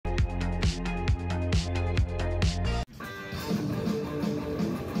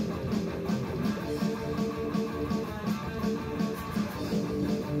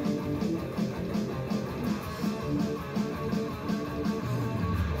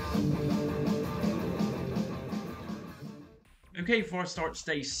Okay, before I start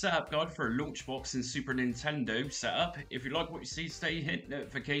today's setup guide for Launchbox and Super Nintendo setup, if you like what you see today, hit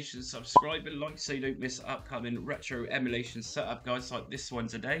notifications, subscribe and like so you don't miss upcoming retro emulation setup guides like this one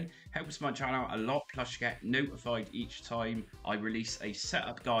today. Helps my channel a lot, plus you get notified each time I release a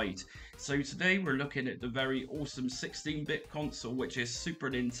setup guide. So today we're looking at the very awesome 16-bit console, which is Super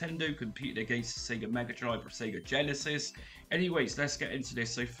Nintendo, competing against the Sega Mega Drive or Sega Genesis. Anyways, let's get into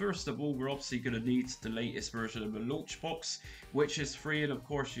this. So first of all, we're obviously going to need the latest version of the Launchbox, which is free, and of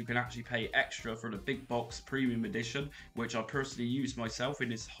course you can actually pay extra for the big box premium edition, which I personally use myself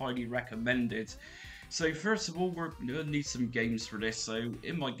and is highly recommended. So first of all, we're going to need some games for this. So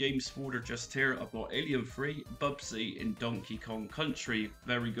in my games folder just here, I've got Alien 3, Bubsy and Donkey Kong Country.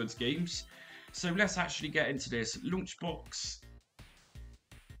 Very good games. So let's actually get into this. Launchbox.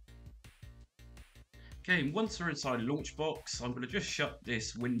 Okay, once we're inside Launchbox, I'm going to just shut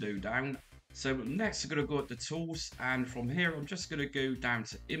this window down. So next I'm going to go at the tools, and from here I'm just going to go down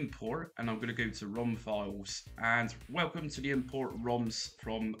to import, and I'm going to go to ROM files, and welcome to the import ROMs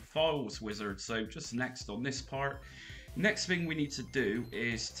from files wizard. So just next on this part, next thing we need to do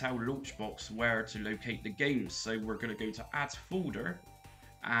is tell Launchbox where to locate the games. So we're going to go to add folder,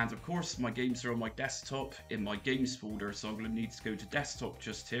 and of course my games are on my desktop in my games folder, so I'm going to need to go to desktop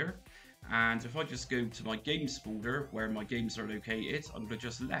just here. And if I just go to my games folder where my games are located, I'm going to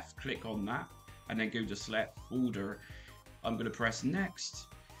just left click on that and then go to select folder. I'm going to press next.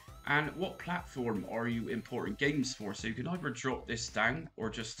 And what platform are you importing games for? So you can either drop this down or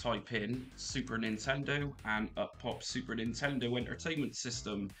just type in Super Nintendo and up pops Super Nintendo Entertainment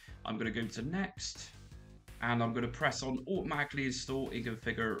System. I'm going to go to next, and I'm going to press on automatically install and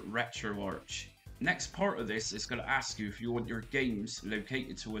configure RetroArch. Next part of this is going to ask you if you want your games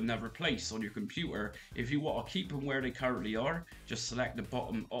located to another place on your computer. If you want to keep them where they currently are, just select the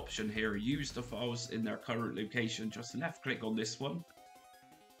bottom option here, use the files in their current location, just left click on this one.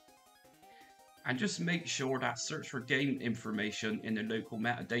 And just make sure that search for game information in the local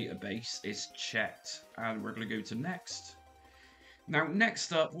metadata base is checked. And we're going to go to next. Now,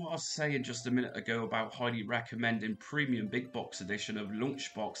 next up, what I was saying just a minute ago about highly recommending premium big box edition of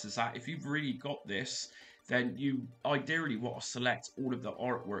Launchbox is that if you've really got this, then you ideally want to select all of the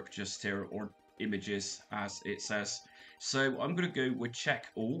artwork just here, or images as it says. So I'm going to go with check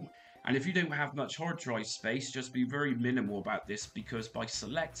all. And if you don't have much hard drive space, just be very minimal about this, because by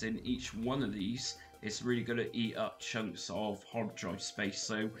selecting each one of these, it's really going to eat up chunks of hard drive space.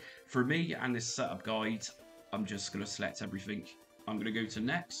 So for me and this setup guide, I'm just going to select everything. I'm going to go to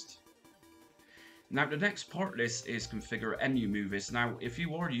next. Now the next part of this is configure emumovies. Now if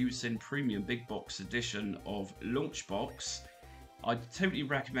you are using premium big box edition of Launchbox, I totally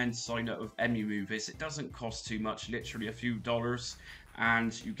recommend sign up with emumovies. It doesn't cost too much, literally a few dollars,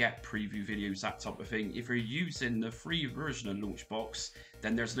 and you get preview videos, that type of thing. If you're using the free version of Launchbox,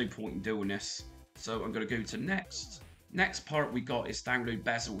 then there's no point in doing this. So I'm going to go to next. Next part we got is download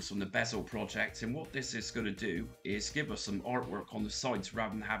bezels from the Bezel project, and what this is going to do is give us some artwork on the sides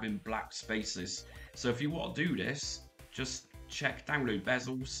rather than having black spaces. So if you want to do this, just check download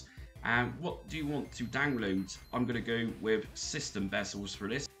bezels, and what do you want to download? I'm going to go with system bezels for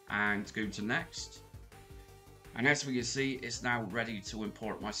this and go to next. And as we can see, it's now ready to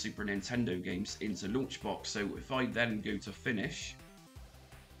import my Super Nintendo games into Launchbox. So if I then go to finish,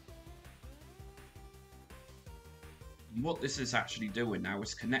 what this is actually doing now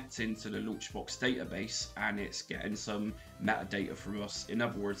is connecting to the Launchbox database, and it's getting some metadata from us. In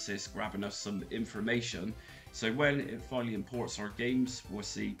other words, it's grabbing us some information. So when it finally imports our games, we'll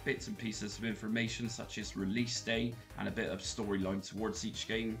see bits and pieces of information such as release day and a bit of storyline towards each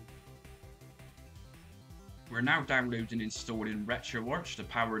game. We're now downloading and installing RetroArch to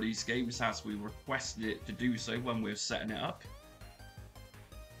power these games as we requested it to do so when we were setting it up.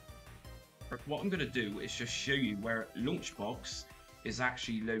 What I'm going to do is just show you where Launchbox is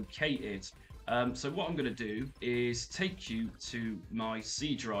actually located. So what I'm going to do is take you to my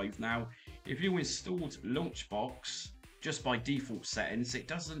C drive. Now, if you installed Launchbox just by default settings, it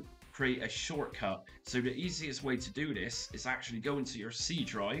doesn't create a shortcut. So the easiest way to do this is actually go into your C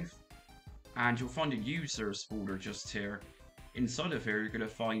drive, and you'll find a users folder just here. Inside of here, you're going to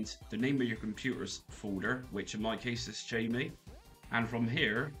find the name of your computer's folder, which in my case is Jamie. And from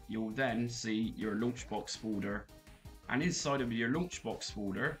here, you'll then see your Launchbox folder. And inside of your Launchbox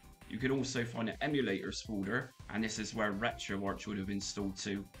folder, you can also find an emulators folder. And this is where RetroArch would have installed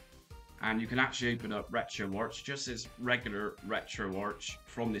to. And you can actually open up RetroArch just as regular RetroArch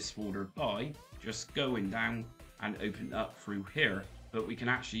from this folder by just going down and open it up through here. But we can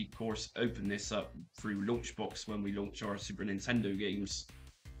actually, of course, open this up through Launchbox when we launch our Super Nintendo games.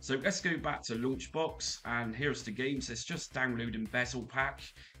 So let's go back to Launchbox, and here's the games. It's just downloading Bezel Pack,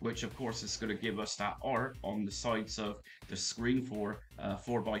 which of course is going to give us that art on the sides of the screen for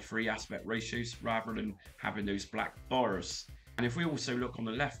 4:3 aspect ratios rather than having those black bars. And if we also look on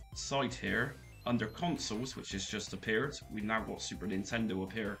the left side here, under consoles, which has just appeared, we've now got Super Nintendo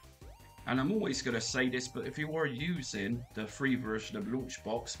up here. And I'm always going to say this, but if you are using the free version of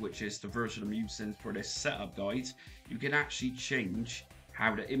Launchbox, which is the version I'm using for this setup guide, you can actually change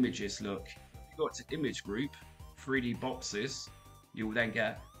how the images look. If you go to image group, 3D boxes, you'll then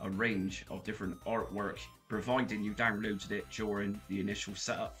get a range of different artwork, providing you downloaded it during the initial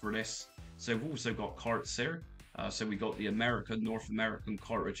setup for this. So we've also got carts here. So we got the North American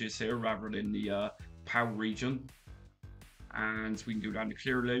cartridges here rather than the PAL region. And we can go down to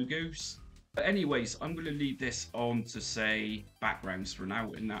clear logos. But anyways, I'm going to leave this on to say backgrounds for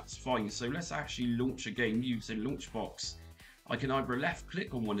now, and that's fine. So let's actually launch a game using Launchbox. I can either left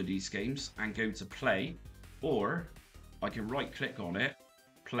click on one of these games and go to play, or I can right click on it,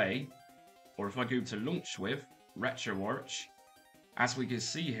 play, or if I go to launch with RetroArch, as we can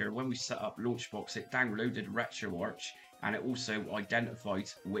see here, when we set up Launchbox, it downloaded RetroArch and it also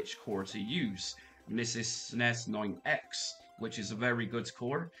identified which core to use. And this is SNES 9X, which is a very good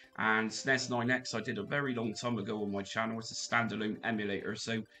core. And SNES 9X I did a very long time ago on my channel. It's a standalone emulator,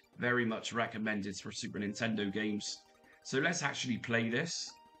 so very much recommended for Super Nintendo games. So let's actually play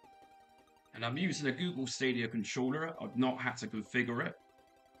this. And I'm using a Google Stadia controller. I've not had to configure it.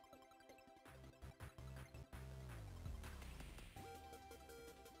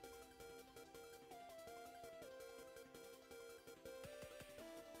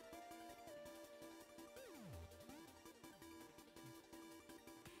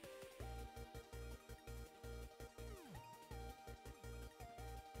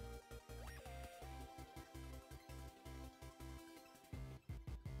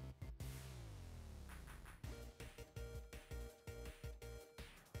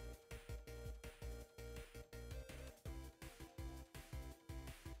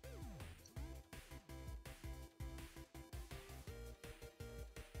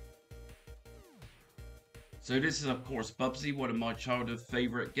 So this is of course Bubsy, one of my childhood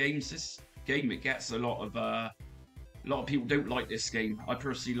favourite games. This game, it gets a lot of people don't like this game. I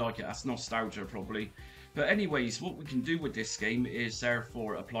personally like it. That's nostalgia probably. But anyways, what we can do with this game is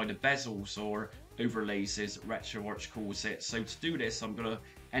therefore apply the bezels or overlays as RetroArch calls it. So to do this, I'm going to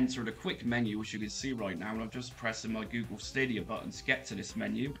enter the quick menu, as you can see right now, and I'm just pressing my Google Stadia button to get to this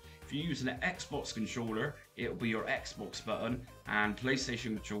menu. If you're using an Xbox controller, it'll be your Xbox button, and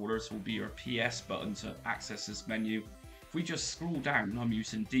PlayStation controllers will be your PS button to access this menu. If we just scroll down, I'm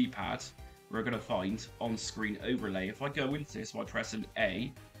using D-pad, we're going to find on-screen overlay. If I go into this by pressing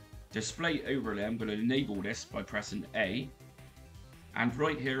A, display overlay, I'm going to enable this by pressing A. And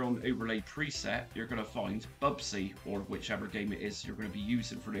right here on overlay preset, you're going to find Bubsy, or whichever game it is you're going to be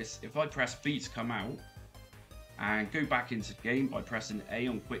using for this. If I press B to come out, and go back into the game by pressing A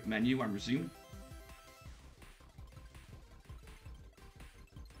on quick menu and resume.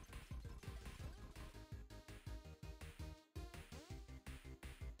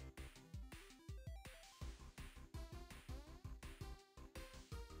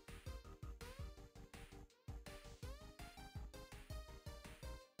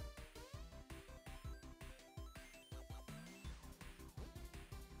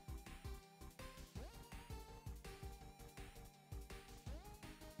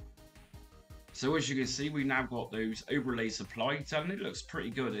 So as you can see, we've now got those overlays applied, and it looks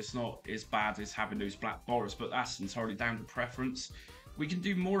pretty good. It's not as bad as having those black bars, but that's entirely down to preference. We can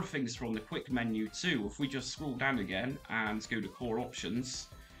do more things from the quick menu too. If we just scroll down again and go to core options,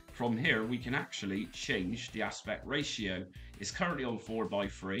 from here we can actually change the aspect ratio. It's currently on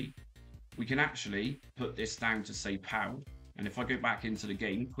 4:3. We can actually put this down to say PAL, and if I go back into the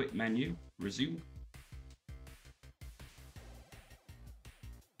game, quick menu, resume.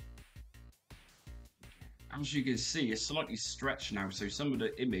 As you can see, it's slightly stretched now, so some of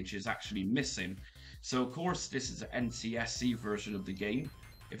the image is actually missing. So of course this is an NTSC version of the game.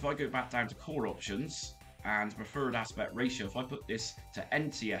 If I go back down to core options and preferred aspect ratio, if I put this to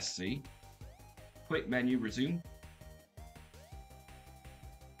NTSC, quick menu, resume.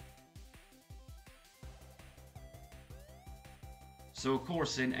 So of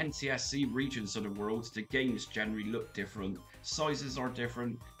course in NTSC regions of the world, the games generally look different, sizes are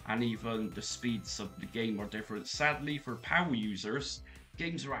different, and even the speeds of the game are different. Sadly for PAL users,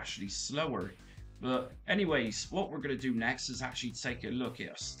 games are actually slower. But anyways, what we're going to do next is actually take a look at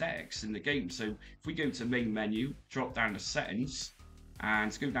aesthetics in the game. So if we go to main menu, drop down to settings,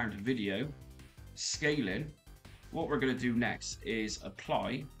 and go down to video, scaling, what we're going to do next is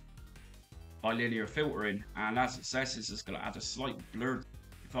apply bilinear filtering, and as it says, this is going to add a slight blur.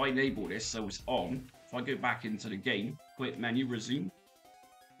 If I enable this so it's on, if I go back into the game, quick menu, resume,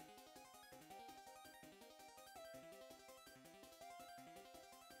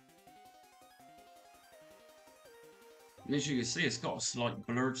 and as you can see, it's got a slight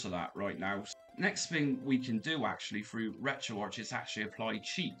blur to that right now. Next thing we can do actually through RetroArch is actually apply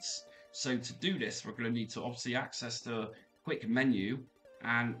cheats. So to do this, we're going to need to obviously access the quick menu.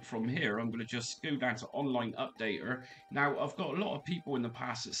 And from here, I'm going to just go down to Online Updater. Now, I've got a lot of people in the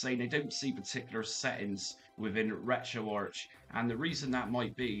past that say they don't see particular settings within RetroArch. And the reason that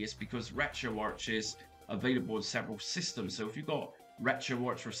might be is because RetroArch is available in several systems. So if you've got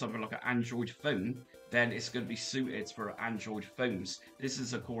RetroArch for something like an Android phone, then it's going to be suited for Android phones. This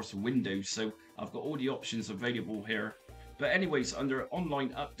is of course Windows, so I've got all the options available here. But anyways, under Online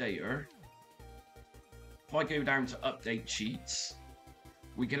Updater, if I go down to Update Cheats,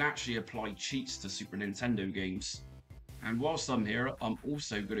 we can actually apply cheats to Super Nintendo games. And whilst I'm here, I'm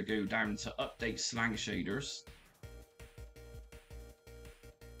also going to go down to Update Slang Shaders.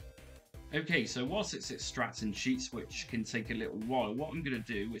 Okay, so whilst it's extracting cheats, which can take a little while, what I'm going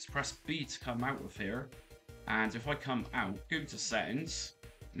to do is press B to come out of here. And if I come out, go to Settings,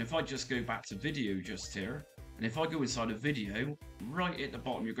 and if I just go back to Video just here, and if I go inside a video, right at the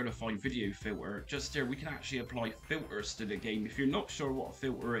bottom you're going to find Video Filter. Just here we can actually apply filters to the game. If you're not sure what a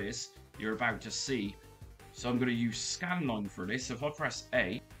filter is, you're about to see. So I'm going to use Scanline for this. If I press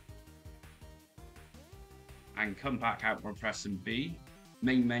A, and come back out by pressing B,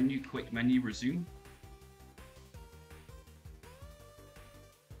 main menu, quick menu, resume.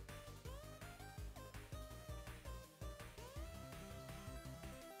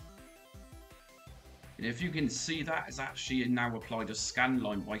 And if you can see, that is actually now applied a scan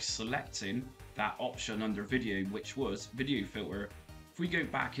line by selecting that option under video, which was video filter. If we go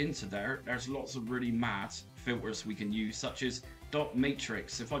back into there, there's lots of really mad filters we can use, such as dot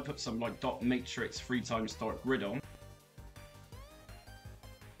matrix. If I put something like dot matrix 3x dark grid on,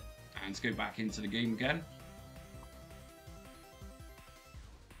 and go back into the game again.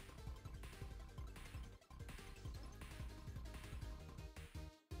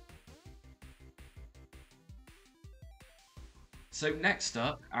 So next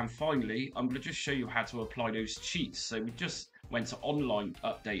up, and finally, I'm going to just show you how to apply those cheats. So we just went to Online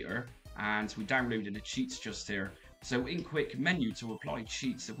Updater and we downloaded the cheats just here. So in quick menu to apply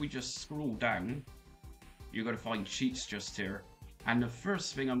cheats, if we just scroll down, you're going to find cheats just here. And the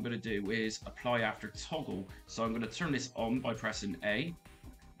first thing I'm going to do is apply after toggle. So I'm going to turn this on by pressing A.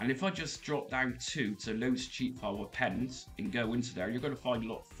 And if I just drop down to loads cheat file append and go into there, you're going to find a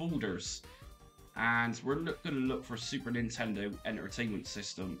lot of folders. And we're going to look for Super Nintendo Entertainment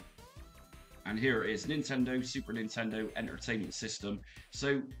System. And here it is, Nintendo, Super Nintendo Entertainment System.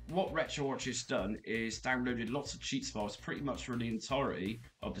 So what RetroArch has done is downloaded lots of cheats files pretty much for the entirety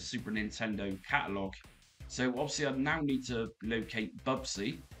of the Super Nintendo catalog. So obviously I now need to locate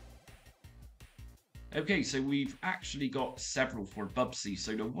Bubsy. Okay, so we've actually got several for Bubsy.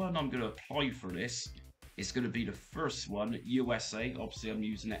 So the one I'm going to apply for this is going to be the first one, USA. Obviously I'm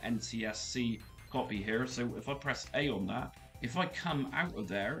using an NTSC copy here. So if I press A on that, if I come out of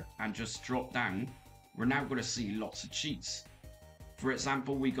there and just drop down, we're now going to see lots of cheats. For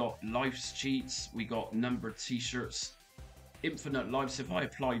example, we got lives cheats, we got numbered t-shirts, infinite lives. If I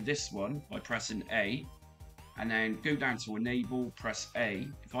apply this one by pressing A, and then go down to enable, press A.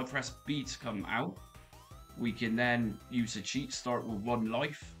 If I press B to come out, we can then use a cheat, start with 1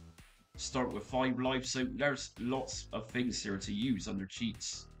 life, start with 5 lives. So there's lots of things here to use under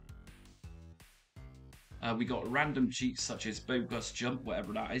cheats. We got random cheats such as bogus jump,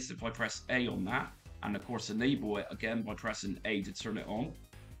 whatever that is. If I press A on that, and of course enable it again by pressing A to turn it on.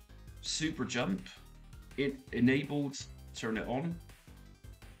 Super jump, enabled, turn it on.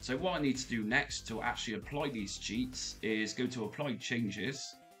 So what I need to do next to actually apply these cheats is go to apply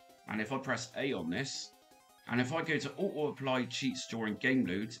changes, and if I press A on this, and if I go to auto apply cheats during game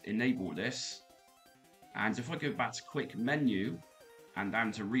load, enable this, and if I go back to quick menu and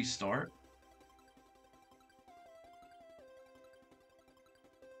down to restart,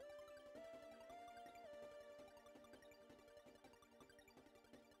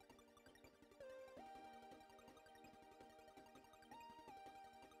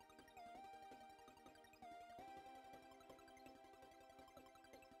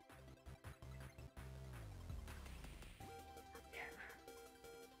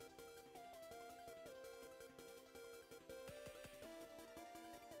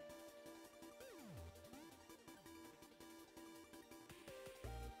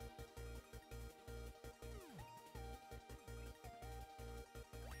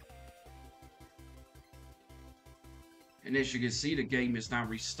 And as you can see, the game is now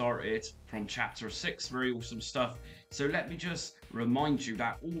restarted from chapter 6, very awesome stuff. So let me just remind you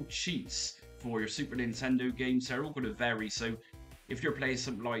that all cheats for your Super Nintendo games, they're all going to vary. So if you're playing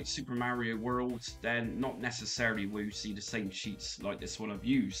something like Super Mario World, then not necessarily will you see the same cheats like this one I've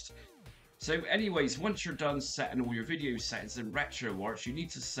used. So anyways, once you're done setting all your video settings in RetroArch, you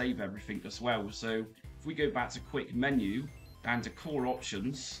need to save everything as well. So if we go back to quick menu and to core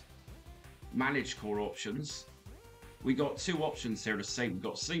options, manage core options, we got two options here to save. We've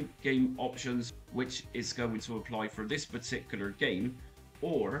got sync game options, which is going to apply for this particular game,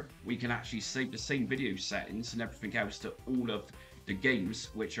 or we can actually save the same video settings and everything else to all of the games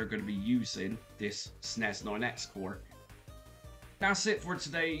which are going to be using this SNES 9X core. That's it for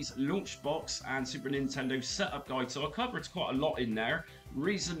today's Launchbox and Super Nintendo setup guide. So I covered quite a lot in there.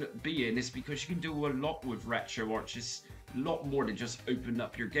 Reason being is because you can do a lot with RetroArch. It's a lot more than just open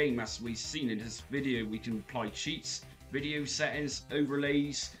up your game. As we've seen in this video, we can apply cheats, video settings,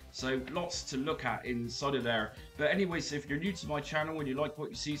 overlays, so lots to look at inside of there. But anyways, if you're new to my channel and you like what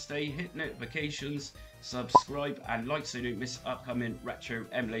you see today, hit notifications, subscribe and like so you don't miss upcoming retro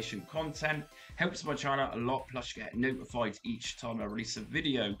emulation content. Helps my channel a lot, plus you get notified each time I release a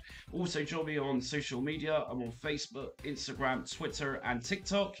video. Also join me on social media. I'm on Facebook, Instagram, Twitter and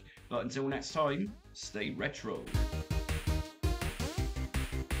TikTok. But until next time, stay retro.